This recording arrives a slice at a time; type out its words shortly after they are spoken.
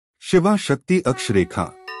Shiva Shakthi Aksha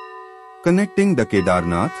Rekha, connecting the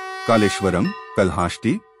Kedarnath, Kaleshwaram,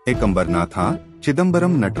 Kalhashti, Ekambarnatha,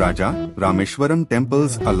 Chidambaram Nataraja, Rameshwaram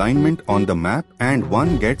temples alignment on the map, and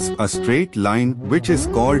one gets a straight line which is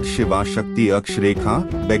called Shiva Shakthi Aksha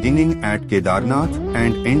Rekha, beginning at Kedarnath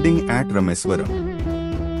and ending at Rameswaram.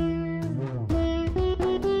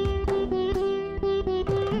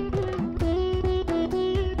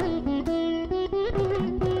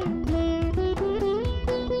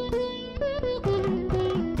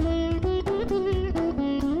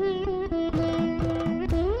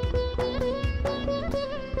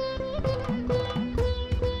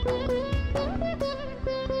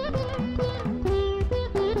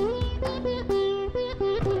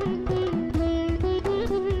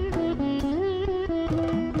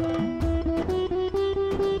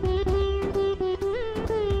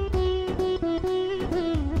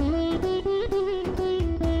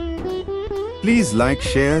 Please like,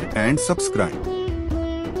 share and subscribe.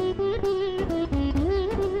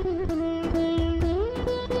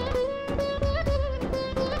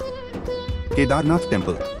 Kedarnath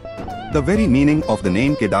Temple. The very meaning of the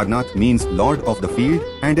name Kedarnath means Lord of the Field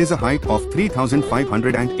and is a height of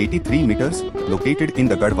 3,583 meters, located in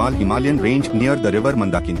the Garhwal Himalayan range near the river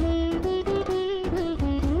Mandakini.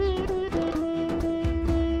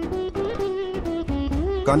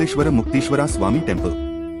 Kaleshwara Muktishwara Swami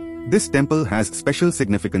Temple. This temple has special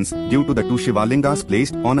significance due to the two Shivalingas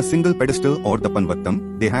placed on a single pedestal or the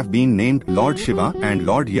Panvattam. They have been named Lord Shiva and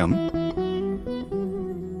Lord Yam.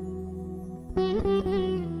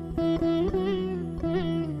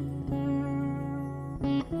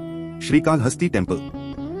 Srikalhasti Temple.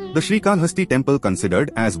 The Srikalhasti Temple,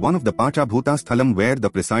 considered as one of the Pachabhuta Sthalam where the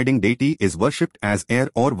presiding deity is worshipped as air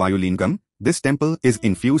or Vayulingam, this temple is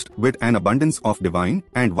infused with an abundance of divine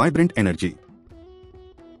and vibrant energy.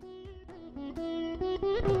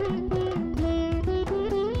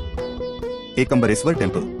 Ekambareswar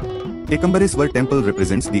Temple. Ekambareswar Temple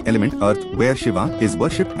represents the element earth where Shiva is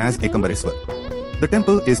worshipped as Ekambareswar. The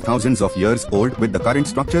temple is thousands of years old, with the current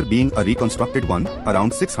structure being a reconstructed one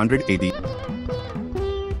around 600 AD.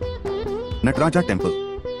 Nataraja Temple.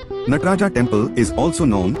 Nataraja Temple is also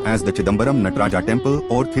known as the Chidambaram Nataraja Temple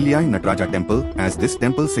or Thiliyai Nataraja Temple, as this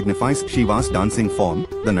temple signifies Shiva's dancing form,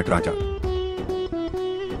 the Nataraja.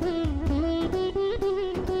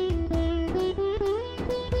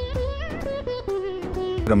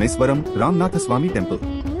 Rameswaram Ramnathaswamy Temple.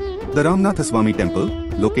 The Ramnathaswamy Temple,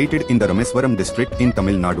 located in the Rameswaram district in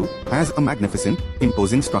Tamil Nadu, has a magnificent,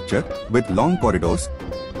 imposing structure with long corridors,